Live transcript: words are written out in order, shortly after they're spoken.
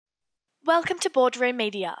Welcome to Boardroom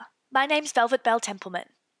Media. My name's Velvet Bell Templeman,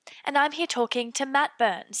 and I'm here talking to Matt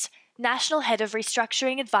Burns, National Head of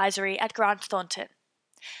Restructuring Advisory at Grant Thornton.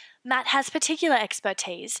 Matt has particular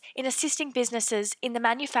expertise in assisting businesses in the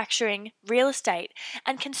manufacturing, real estate,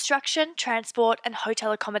 and construction, transport, and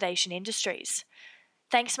hotel accommodation industries.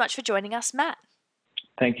 Thanks so much for joining us, Matt.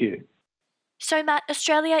 Thank you. So, Matt,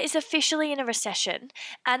 Australia is officially in a recession,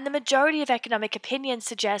 and the majority of economic opinion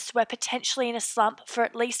suggests we're potentially in a slump for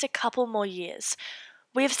at least a couple more years.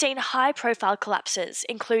 We have seen high-profile collapses,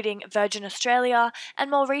 including Virgin Australia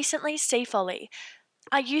and more recently Sea Folly.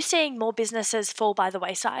 Are you seeing more businesses fall by the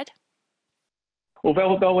wayside? Well,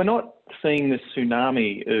 Velvet, we're not seeing the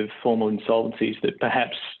tsunami of formal insolvencies that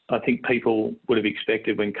perhaps I think people would have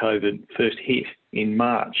expected when COVID first hit in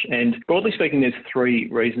March. And broadly speaking, there's three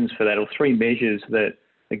reasons for that, or three measures that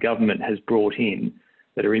the government has brought in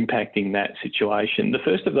that are impacting that situation. The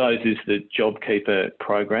first of those is the JobKeeper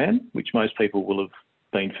program, which most people will have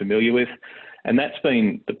been familiar with. And that's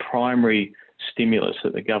been the primary stimulus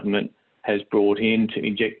that the government has brought in to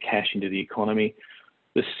inject cash into the economy.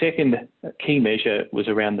 The second key measure was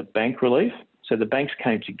around the bank relief. So the banks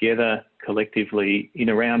came together collectively in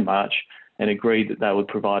around March and agreed that they would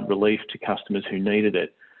provide relief to customers who needed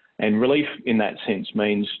it. And relief in that sense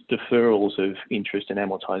means deferrals of interest and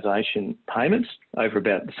amortisation payments over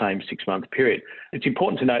about the same 6-month period. It's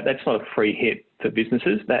important to note that's not a free hit for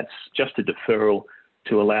businesses. That's just a deferral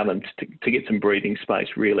to allow them to get some breathing space,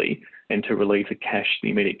 really, and to relieve the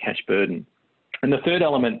immediate cash burden. And the third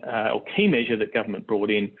element or key measure that government brought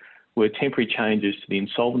in were temporary changes to the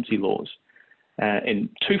insolvency laws. And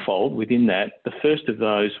twofold within that. The first of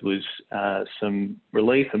those was some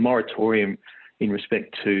relief, a moratorium in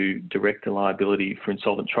respect to director liability for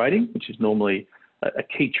insolvent trading, which is normally a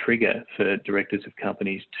key trigger for directors of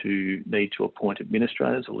companies to need to appoint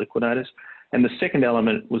administrators or liquidators. And the second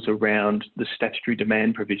element was around the statutory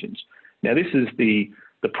demand provisions. Now, this is the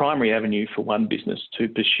primary avenue for one business to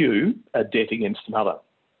pursue a debt against another.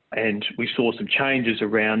 And we saw some changes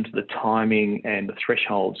around the timing and the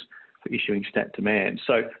thresholds for issuing stat demand.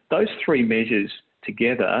 So those three measures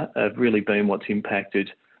together have really been what's impacted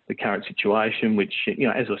the current situation, which,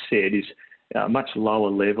 as I said, is a much lower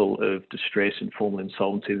level of distress and formal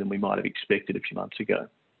insolvency than we might have expected a few months ago.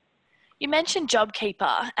 You mentioned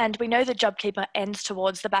JobKeeper, and we know that JobKeeper ends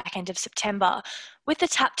towards the back end of September. With the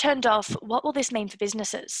tap turned off, what will this mean for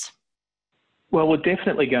businesses? Well, we're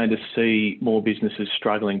definitely going to see more businesses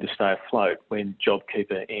struggling to stay afloat when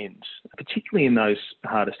JobKeeper ends, particularly in those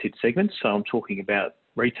hardest hit segments. So I'm talking about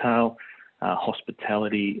retail,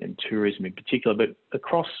 hospitality and tourism in particular, but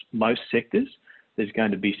across most sectors, there's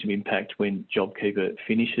going to be some impact when JobKeeper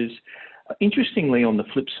finishes. Interestingly, on the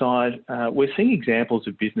flip side, we're seeing examples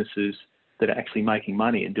of businesses that are actually making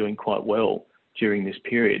money and doing quite well during this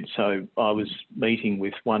period. So I was meeting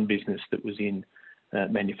with one business that was in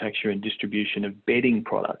manufacture and distribution of bedding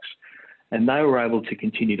products, and they were able to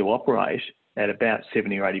continue to operate at about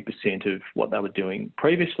 70 or 80% of what they were doing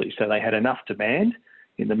previously. So they had enough demand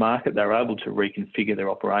in the market, they were able to reconfigure their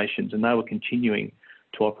operations, and they were continuing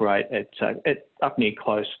to operate at up near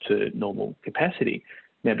close to normal capacity.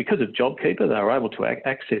 Now, because of JobKeeper, they were able to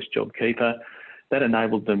access JobKeeper. That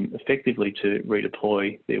enabled them effectively to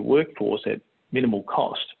redeploy their workforce at minimal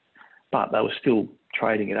cost, but they were still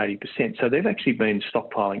trading at 80%. So they've actually been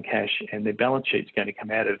stockpiling cash, and their balance sheet's going to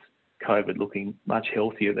come out of COVID looking much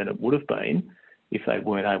healthier than it would have been if they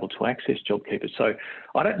weren't able to access JobKeeper. So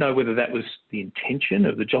I don't know whether that was the intention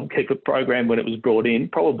of the JobKeeper program when it was brought in,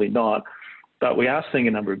 probably not. But we are seeing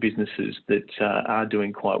a number of businesses that are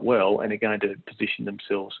doing quite well and are going to position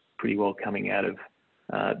themselves pretty well coming out of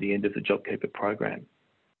the end of the JobKeeper program.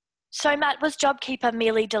 So, Matt, was JobKeeper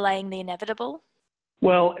merely delaying the inevitable?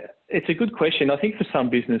 Well, it's a good question. I think for some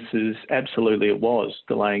businesses, absolutely it was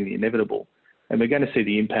delaying the inevitable. And we're going to see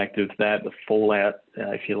the impact of that, the fallout,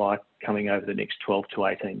 if you like, coming over the next 12 to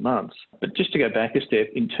 18 months. But just to go back a step,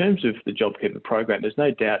 in terms of the JobKeeper program, there's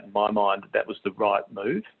no doubt in my mind that was the right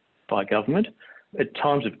move by government. At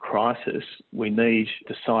times of crisis, we need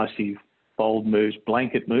decisive, bold moves,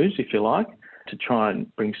 blanket moves, if you like, to try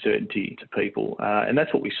and bring certainty to people. And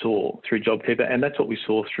that's what we saw through JobKeeper, and that's what we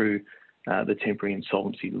saw through the temporary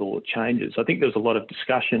insolvency law changes. I think there was a lot of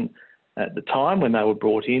discussion at the time when they were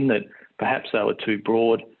brought in that perhaps they were too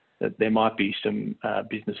broad, that there might be some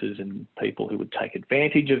businesses and people who would take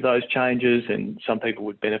advantage of those changes, and some people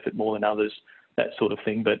would benefit more than others, that sort of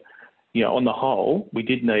thing. But on the whole, we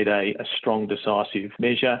did need a strong, decisive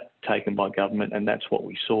measure taken by government, and that's what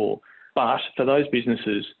we saw. But for those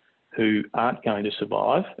businesses who aren't going to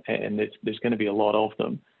survive, and there's going to be a lot of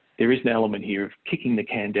them, there is an element here of kicking the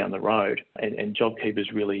can down the road and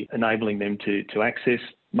JobKeeper's really enabling them to access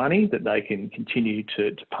money that they can continue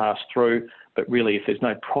to pass through. But really, if there's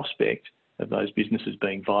no prospect of those businesses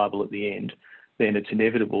being viable at the end, then it's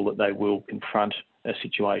inevitable that they will confront a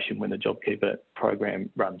situation when the JobKeeper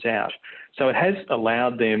program runs out. So it has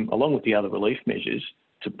allowed them, along with the other relief measures,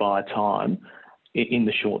 to buy time in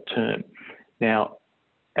the short term. Now,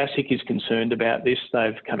 ASIC is concerned about this.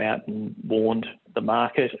 They've come out and warned the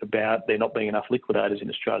market about there not being enough liquidators in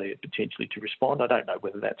Australia potentially to respond. I don't know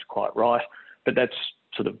whether that's quite right, but that's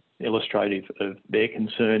sort of illustrative of their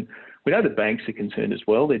concern. We know the banks are concerned as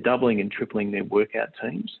well. They're doubling and tripling their workout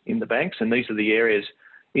teams in the banks, and these are the areas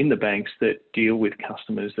in the banks that deal with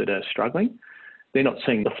customers that are struggling. They're not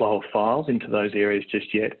seeing the flow of files into those areas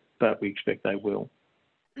just yet, but we expect they will.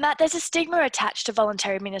 Matt, there's a stigma attached to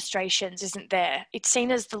voluntary administrations, isn't there? It's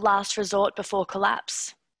seen as the last resort before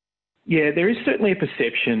collapse. Yeah, there is certainly a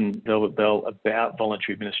perception, Velvet Bell, about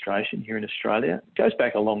voluntary administration here in Australia. It goes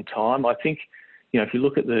back a long time. I think, if you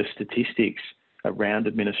look at the statistics around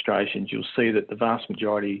administrations, you'll see that the vast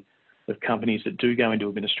majority of companies that do go into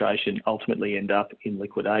administration ultimately end up in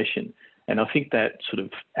liquidation. And I think that sort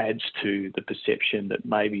of adds to the perception that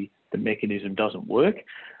maybe the mechanism doesn't work.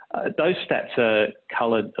 Those stats are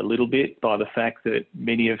coloured a little bit by the fact that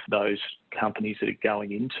many of those companies that are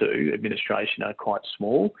going into administration are quite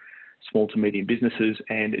small to medium businesses,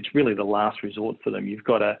 and it's really the last resort for them. You've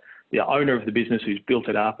got the owner of the business who's built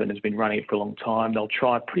it up and has been running it for a long time. They'll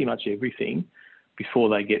try pretty much everything before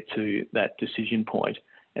they get to that decision point.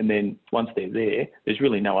 And then once they're there, there's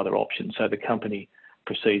really no other option. So the company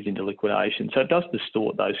proceeds into liquidation. So it does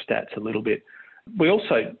distort those stats a little bit. We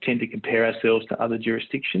also tend to compare ourselves to other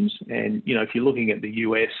jurisdictions. And, if you're looking at the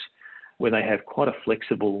US, where they have quite a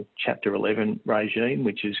flexible Chapter 11 regime,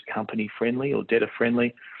 which is company friendly or debtor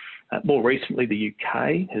friendly. More recently, the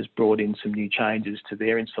UK has brought in some new changes to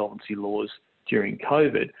their insolvency laws during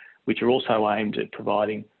COVID, which are also aimed at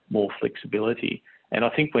providing more flexibility. And I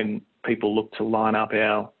think when people look to line up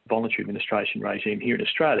our voluntary administration regime here in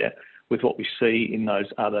Australia with what we see in those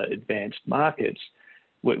other advanced markets,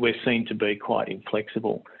 we're seen to be quite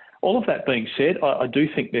inflexible. All of that being said, I do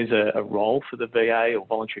think there's a role for the VA or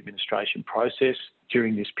voluntary administration process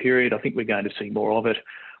during this period. I think we're going to see more of it.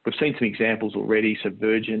 We've seen some examples already. So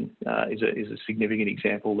Virgin is a significant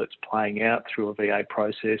example that's playing out through a VA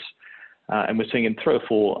process. And we're seeing in 3 or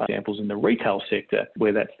 4 examples in the retail sector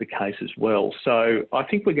where that's the case as well. So I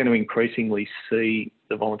think we're going to increasingly see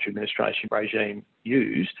the voluntary administration regime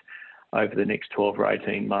used over the next 12 or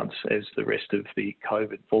 18 months as the rest of the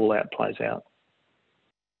COVID fallout plays out.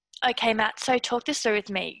 Okay, Matt, so talk this through with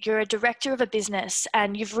me. You're a director of a business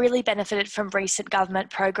and you've really benefited from recent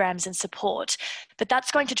government programs and support, but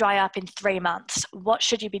that's going to dry up in 3 months. What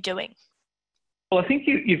should you be doing? Well, I think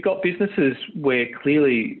you've got businesses where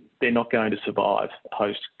clearly they're not going to survive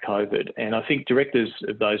post-COVID. And I think directors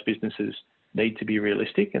of those businesses need to be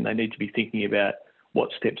realistic and they need to be thinking about what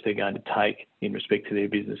steps they're going to take in respect to their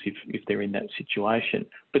business if they're in that situation.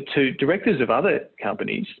 But to directors of other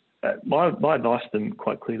companies, my advice to them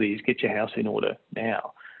quite clearly is get your house in order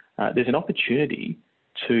now. There's an opportunity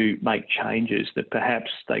to make changes that perhaps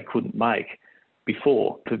they couldn't make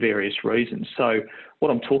before for various reasons. So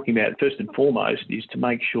what I'm talking about first and foremost is to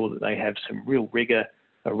make sure that they have some real rigour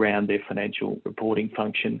around their financial reporting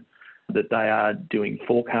function, that they are doing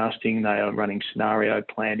forecasting, they are running scenario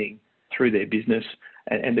planning through their business.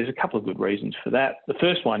 And there's a couple of good reasons for that. The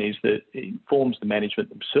first one is that it informs the management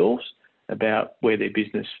themselves about where their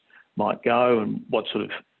business might go and what sort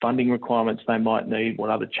of funding requirements they might need, what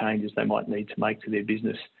other changes they might need to make to their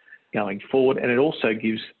business going forward. And it also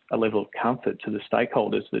gives a level of comfort to the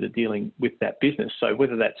stakeholders that are dealing with that business. So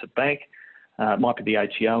whether that's a bank, it might be the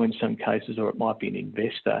ATO in some cases, or it might be an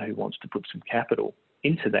investor who wants to put some capital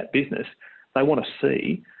into that business, they want to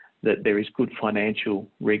see that there is good financial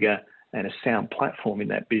rigour and a sound platform in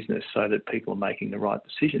that business so that people are making the right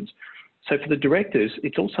decisions. So for the directors,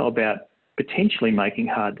 it's also about potentially making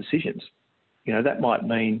hard decisions. That might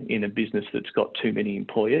mean in a business that's got too many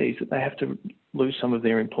employees that they have to lose some of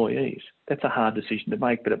their employees. That's a hard decision to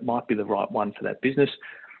make, but it might be the right one for that business.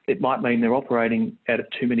 It might mean they're operating out of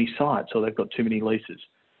too many sites or they've got too many leases.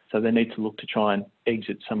 So they need to look to try and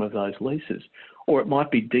exit some of those leases. Or it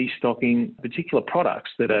might be destocking particular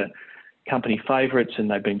products that are company favourites and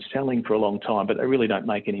they've been selling for a long time, but they really don't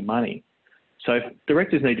make any money. So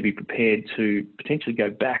directors need to be prepared to potentially go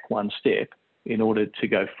back one step in order to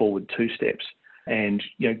go forward 2 steps. And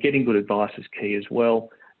getting good advice is key as well.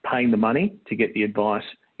 Paying the money to get the advice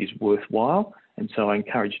is worthwhile. And so I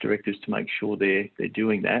encourage directors to make sure they're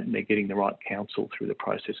doing that and they're getting the right counsel through the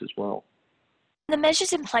process as well. The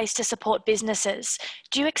measures in place to support businesses,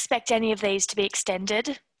 do you expect any of these to be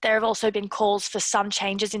extended? There have also been calls for some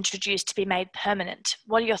changes introduced to be made permanent.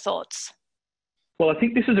 What are your thoughts? Well, I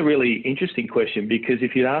think this is a really interesting question, because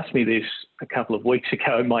if you'd asked me this a couple of weeks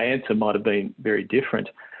ago, my answer might have been very different.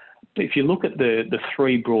 If you look at the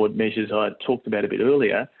three broad measures I talked about a bit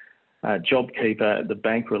earlier, JobKeeper, the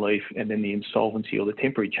bank relief, and then the insolvency or the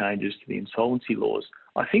temporary changes to the insolvency laws,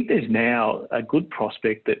 I think there's now a good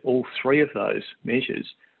prospect that all three of those measures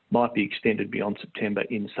might be extended beyond September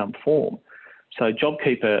in some form. So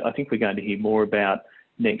JobKeeper, I think we're going to hear more about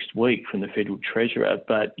next week from the Federal Treasurer,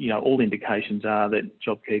 but all indications are that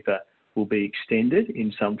JobKeeper will be extended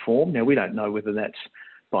in some form. Now, we don't know whether that's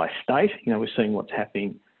by state, we're seeing what's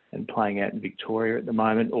happening and playing out in Victoria at the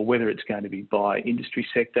moment, or whether it's going to be by industry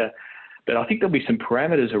sector. But I think there'll be some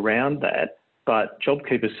parameters around that, but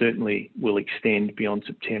JobKeeper certainly will extend beyond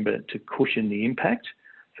September to cushion the impact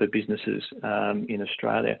for businesses in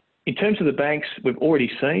Australia. In terms of the banks, we've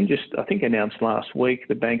already seen, I think announced last week,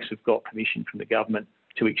 the banks have got permission from the government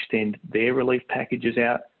to extend their relief packages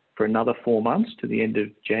out for another 4 months to the end of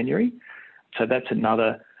January. So that's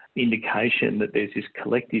another indication that there's this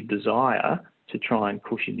collective desire to try and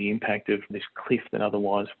cushion the impact of this cliff that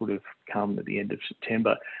otherwise would have come at the end of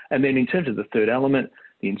September. And then in terms of the third element,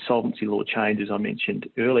 the insolvency law changes I mentioned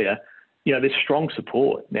earlier, there's strong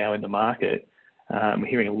support now in the market. We're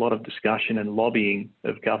hearing a lot of discussion and lobbying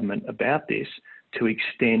of government about this to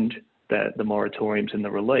extend the moratoriums and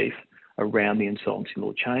the relief around the insolvency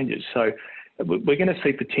law changes. So we're going to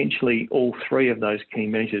see potentially all three of those key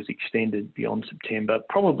measures extended beyond September,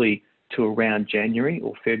 probably to around January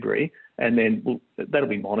or February, and then that'll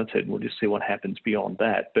be monitored. We'll just see what happens beyond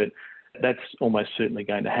that. But that's almost certainly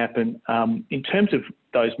going to happen. In terms of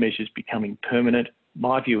those measures becoming permanent,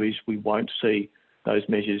 my view is we won't see those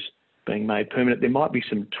measures being made permanent. There might be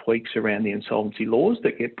some tweaks around the insolvency laws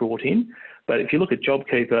that get brought in, but if you look at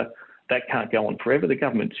JobKeeper, that can't go on forever. The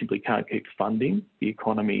government simply can't keep funding the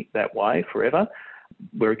economy that way forever.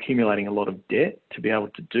 We're accumulating a lot of debt to be able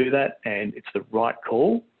to do that, and it's the right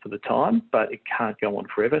call for the time, but it can't go on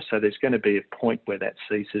forever. So there's going to be a point where that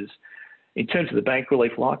ceases. In terms of the bank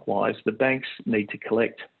relief, likewise, the banks need to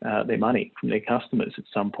collect their money from their customers at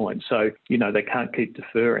some point. So, they can't keep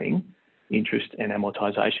deferring interest and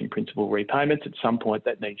amortisation principal repayments. At some point,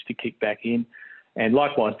 that needs to kick back in. And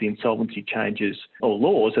likewise, the insolvency changes or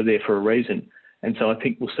laws are there for a reason. And so I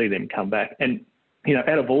think we'll see them come back. And,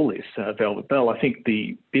 out of all this, Velvet Bell, I think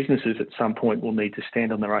the businesses at some point will need to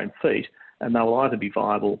stand on their own feet, and they'll either be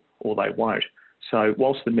viable or they won't. So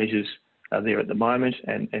whilst the measures are there at the moment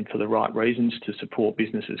and for the right reasons to support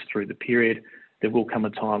businesses through the period, there will come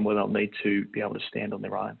a time where they'll need to be able to stand on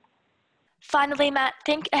their own. Finally, Matt,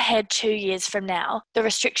 think ahead 2 years from now. The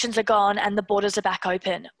restrictions are gone and the borders are back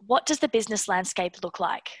open. What does the business landscape look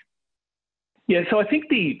like? Yeah, so I think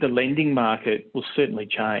the lending market will certainly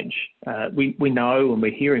change. We know and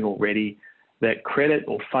we're hearing already that credit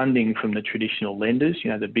or funding from the traditional lenders,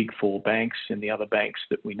 the big four banks and the other banks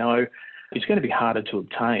that we know, is going to be harder to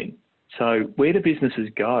obtain. So where do businesses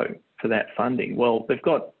go for that funding? Well, they've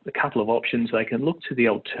got a couple of options. They can look to the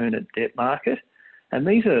alternate debt market, and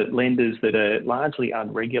these are lenders that are largely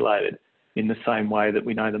unregulated in the same way that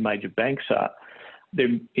we know the major banks are.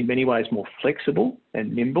 They're in many ways more flexible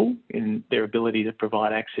and nimble in their ability to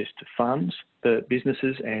provide access to funds for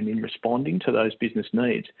businesses and in responding to those business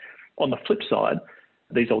needs. On the flip side,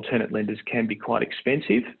 these alternate lenders can be quite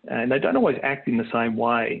expensive, and they don't always act in the same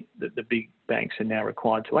way that the big banks are now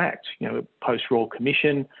required to act. Post-Royal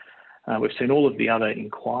Commission, we've seen all of the other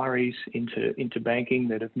inquiries into banking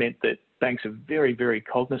that have meant that banks are very, very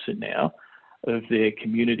cognizant now of their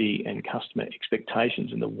community and customer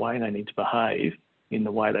expectations and the way they need to behave in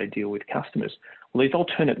the way they deal with customers. Well, these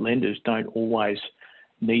alternate lenders don't always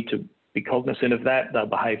need to be cognizant of that. They'll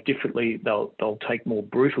behave differently. They'll take more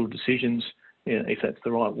brutal decisions, if that's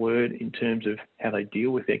the right word, in terms of how they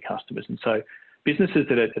deal with their customers. And so businesses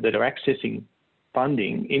that are accessing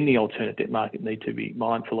funding in the alternate debt market need to be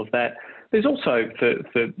mindful of that. There's also,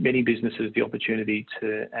 for many businesses, the opportunity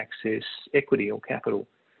to access equity or capital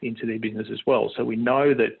into their business as well. So we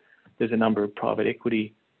know that there's a number of private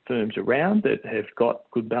equity firms around that have got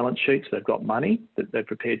good balance sheets, they've got money that they're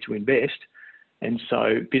prepared to invest. And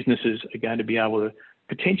so businesses are going to be able to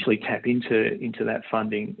potentially tap into that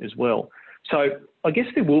funding as well. So I guess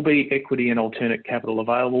there will be equity and alternate capital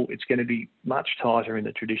available. It's going to be much tighter in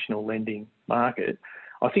the traditional lending market.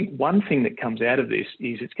 I think one thing that comes out of this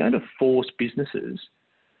is it's going to force businesses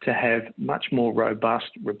to have much more robust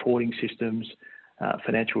reporting systems,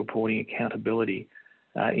 financial reporting, accountability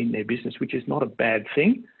in their business, which is not a bad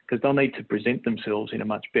thing, because they'll need to present themselves in a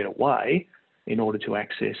much better way in order to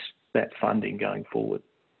access that funding going forward.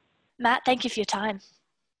 Matt, thank you for your time.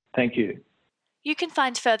 Thank you. You can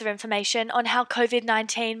find further information on how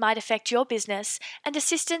COVID-19 might affect your business, and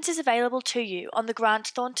assistance is available to you on the Grant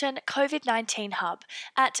Thornton COVID-19 Hub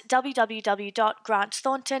at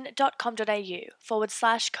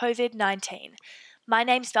www.grantthornton.com.au/COVID-19. My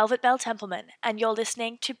name's Velvet Bell Templeman, and you're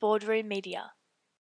listening to Boardroom Media.